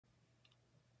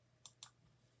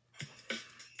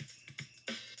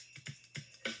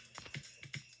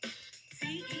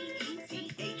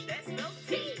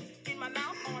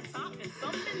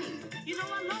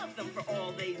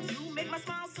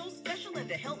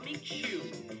help me chew.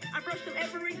 I brush them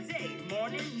every day,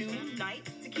 morning, noon, night,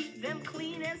 to keep them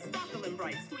clean and sparkling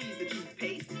bright. Squeeze the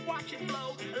toothpaste, watch it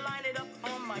flow, line it up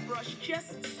on my brush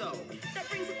just so. That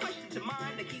brings a question to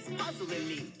mind that keeps puzzling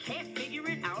me. Can't figure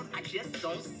it out, I just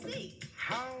don't see.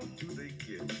 How do they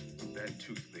get that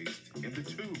toothpaste in the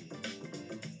tube?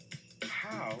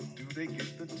 How do they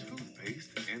get the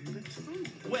toothpaste in the tube?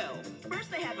 Well,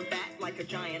 first they have a vat like a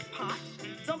giant pot.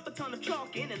 Dump a ton of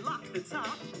chalk in and lock the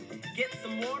top. Get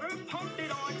some water, pump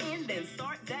it on in, then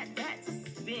start that vat to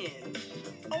spin.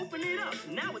 Open it up,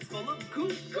 now it's full of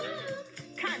goop.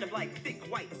 Kind of like thick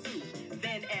white soup.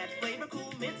 Then add flavor,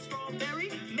 cool mint,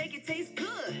 strawberry, make it taste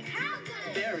good. How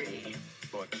good? Very.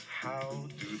 But how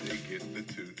do they get the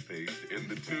toothpaste in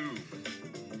the tube?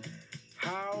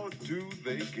 How do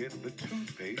they get the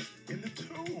toothpaste in the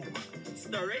tube?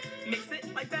 Stir it, mix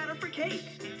it like batter for cake.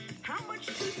 How much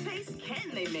toothpaste can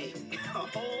they make? A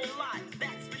whole lot,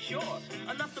 that's for sure.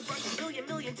 Enough to brush a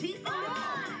million teeth on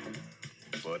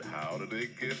it. But how do they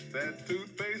get that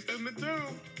toothpaste in the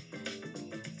tube?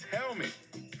 Tell me,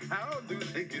 how do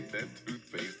they get that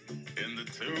toothpaste in the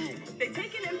tube? They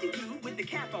take an empty tube with the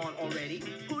cap on already,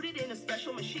 put it in a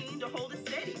special machine to hold it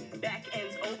steady. Back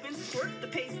ends open, squirt the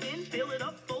paste in, fill it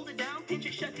up, fold it down, pinch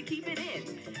it shut to keep it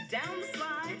in. Down the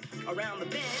slide, around the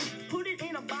bend, put it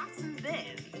in a box and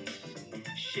then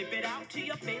ship it out to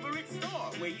your favorite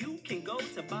store where you can go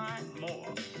to buy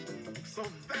more. So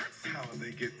that's how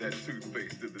they get that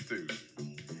toothpaste in the tube.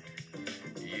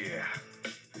 Yeah,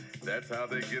 that's how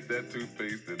they get that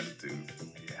toothpaste in the tube.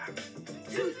 Yeah.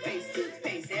 Toothpaste,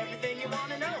 toothpaste, everything you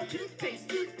want to know. Toothpaste,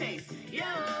 toothpaste, yo.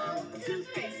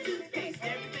 Toothpaste,